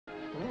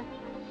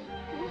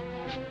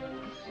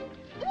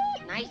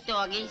Nice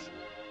doggies.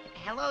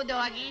 Hello,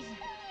 doggies.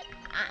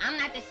 I'm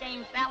not the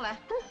same fella.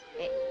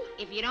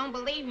 If you don't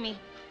believe me,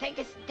 take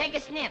a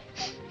sniff.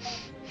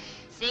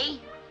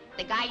 See?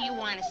 The guy you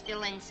want is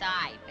still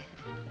inside.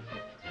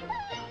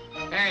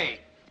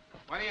 Hey,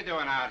 what are you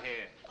doing out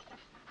here?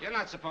 You're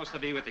not supposed to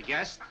be with the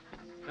guest.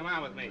 Come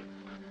on with me.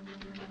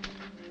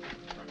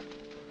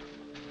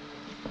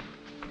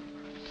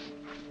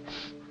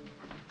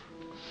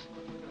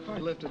 I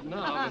lifted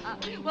now.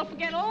 Well,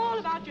 forget all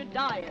about your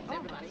diet,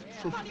 everybody.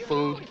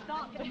 Food.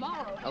 Start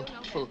tomorrow. Oh,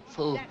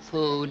 food.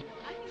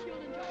 I think you'll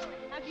enjoy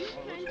it. Have you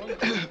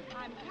plenty?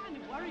 I'm kind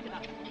of worried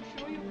about you. I'm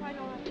sure you're quite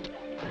all right.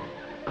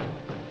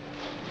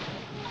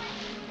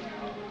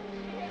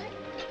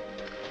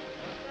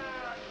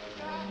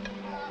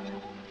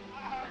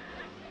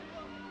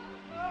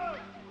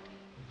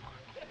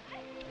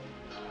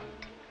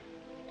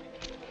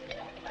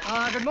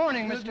 Good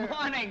morning, Mr. Good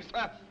morning,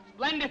 sir.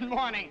 Splendid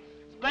morning.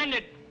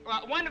 Splendid.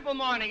 Wonderful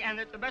morning, and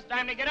the best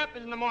time to get up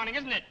is in the morning,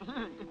 isn't it?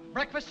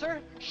 Breakfast, sir?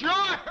 Sure.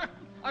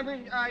 I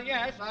mean,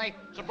 yes, I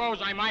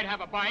suppose I might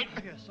have a bite.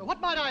 Yes. So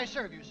what might I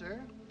serve you,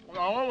 sir?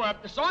 Oh,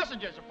 the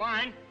sausages are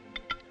fine.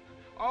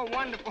 Oh,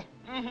 wonderful.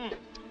 And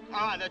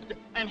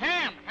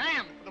ham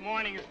for the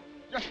morning is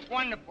just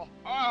wonderful.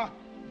 Oh,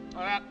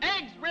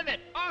 eggs with it.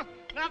 Oh,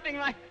 nothing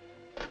like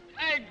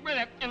eggs with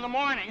it in the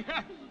morning.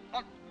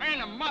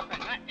 And a muffin.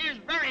 That is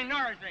very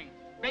nourishing.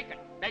 Bacon,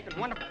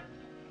 wonderful.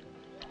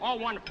 All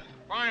wonderful.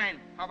 Fine.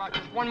 How about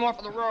just one more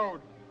for the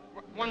road?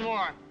 One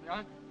more.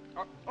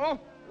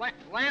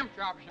 Lamb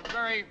chops are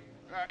very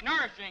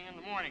nourishing in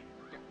the morning.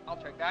 Yeah, I'll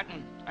take that.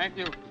 Thank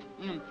you.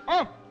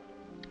 Oh,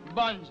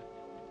 buns.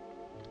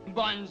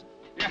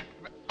 Yeah.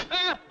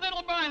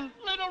 Little buns.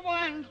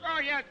 Oh,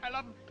 yes, I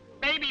love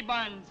baby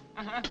buns.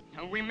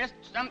 We missed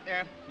some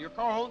there. You're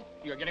cold.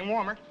 You're getting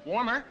warmer.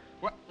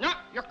 What? No,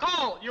 you're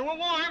cold. You were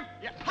warm.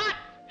 You're hot.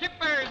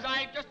 Kippers.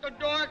 I just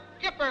adore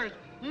kippers.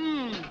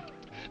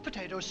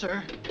 Potatoes,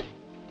 sir.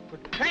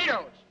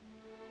 Potatoes.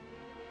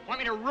 Want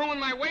me to ruin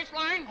my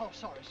waistline? Oh,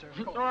 sorry, sir.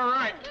 All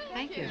right.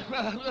 Thank you.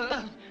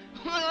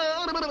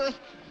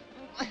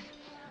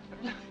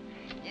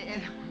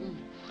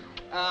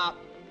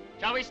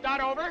 Shall we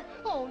start over?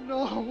 Oh,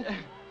 no.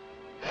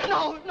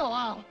 No,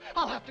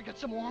 I'll have to get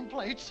some warm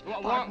plates.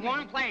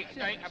 Warm plates.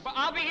 But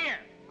I'll be here.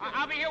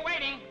 I'll be here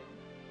waiting.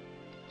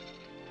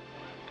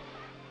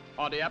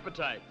 Hearty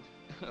appetite.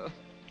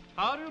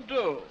 How do you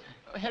do?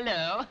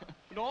 Hello.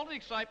 In all the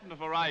excitement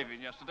of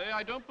arriving yesterday,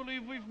 I don't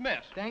believe we've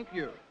met. Thank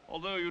you.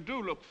 Although you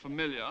do look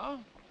familiar.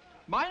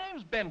 My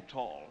name's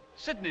Bentall,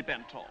 Sidney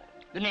Bentall.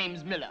 The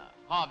name's Miller,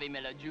 Harvey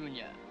Miller,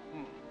 Jr.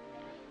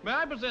 May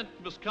I present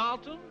Miss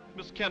Carlton,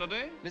 Miss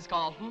Kennedy, Miss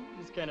Carlton,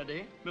 Miss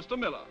Kennedy. Mr.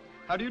 Miller?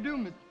 How do you do,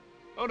 Miss...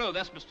 Oh, no,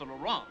 that's Mr.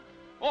 Laurent.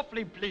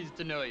 Awfully pleased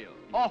to know you.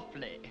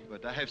 Awfully.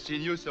 But I have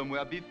seen you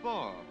somewhere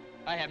before.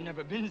 I have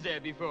never been there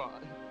before.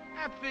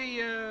 At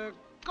the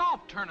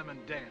golf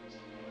tournament dance.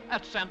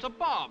 At Santa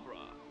Barbara.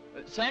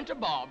 Santa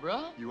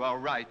Barbara? You are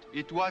right.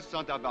 It was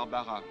Santa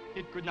Barbara.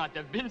 It could not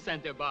have been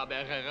Santa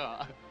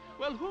Barbara.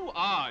 Well, who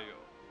are you?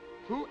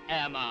 Who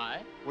am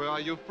I? Where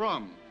are you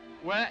from?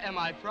 Where am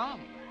I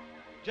from?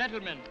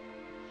 Gentlemen,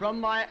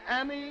 from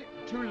Miami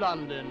to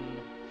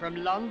London, from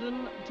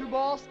London to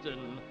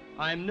Boston,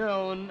 I'm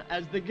known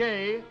as the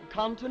Gay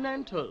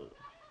Continental.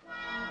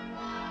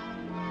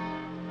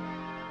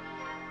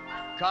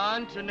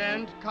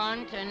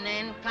 Continental.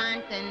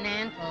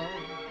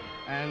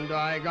 And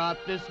I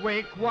got this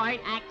way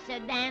quite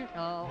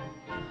accidental.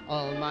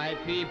 All my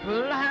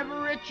people have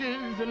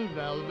riches and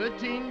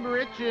velveteen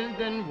breeches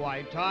and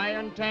white tie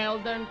and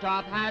tails and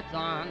top hats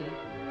on.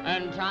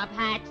 And top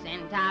hats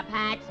and top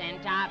hats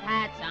and top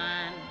hats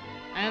on.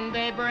 And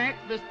they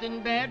breakfast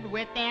in bed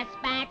with their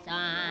spats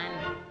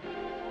on.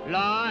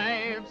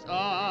 Life's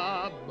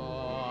a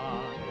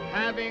bore,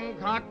 having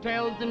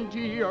cocktails and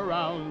tea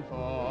around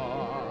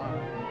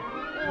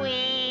 4.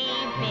 Wee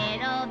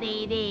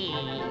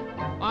fiddle-dee-dee.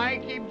 I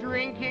keep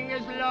drinking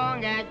as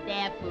long as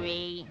they're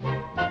free.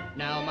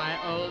 Now my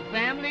old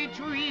family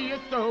tree is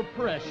so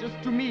precious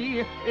to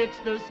me. It's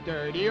the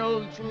sturdy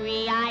old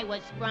tree I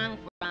was sprung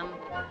from.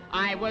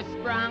 I was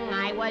sprung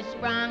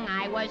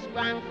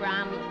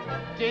from.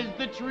 'Tis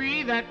the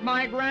tree that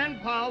my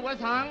grandpa was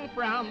hung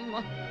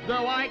from.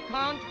 Though I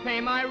can't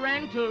pay my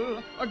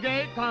rental, a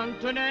gay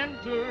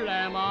continental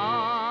am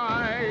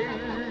I.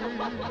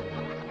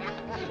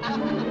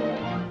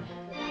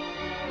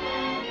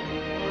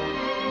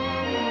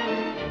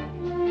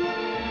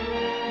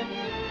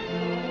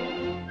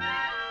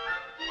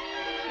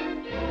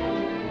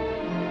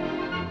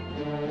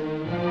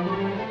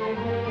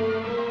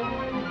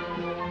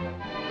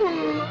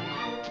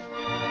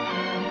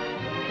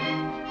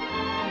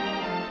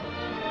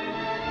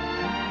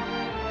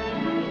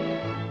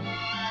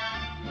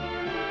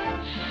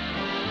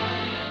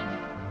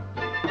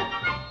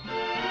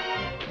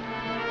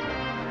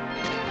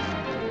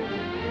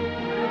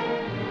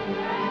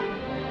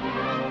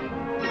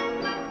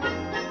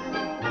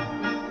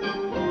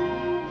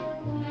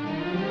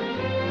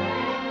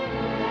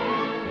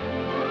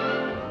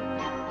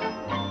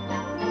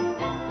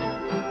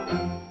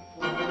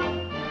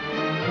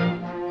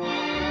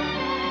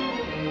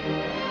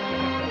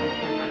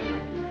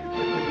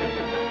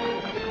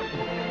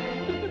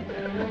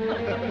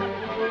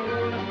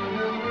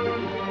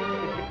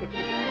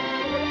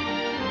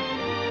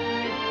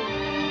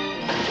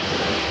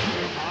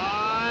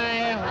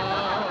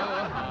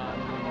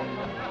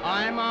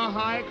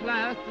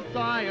 high-class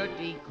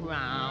society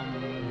crown.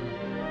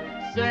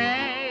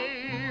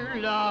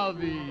 C'est la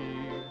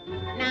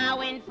vie.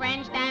 Now in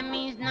French that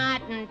means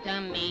nothing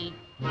to me.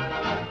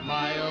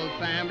 My old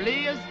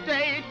family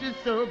estate is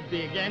so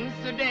big and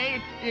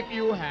sedate. If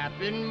you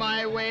happen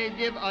my way,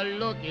 give a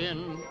look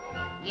in.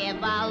 Give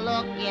a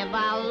look, give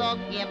a look,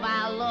 give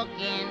a look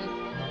in.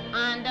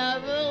 On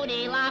the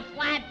Rudy La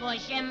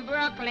Flatbush in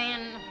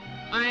Brooklyn.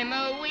 I'm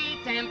a wee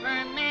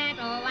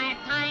temperamental, at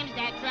times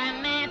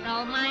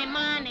detrimental. My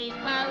money's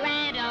parental.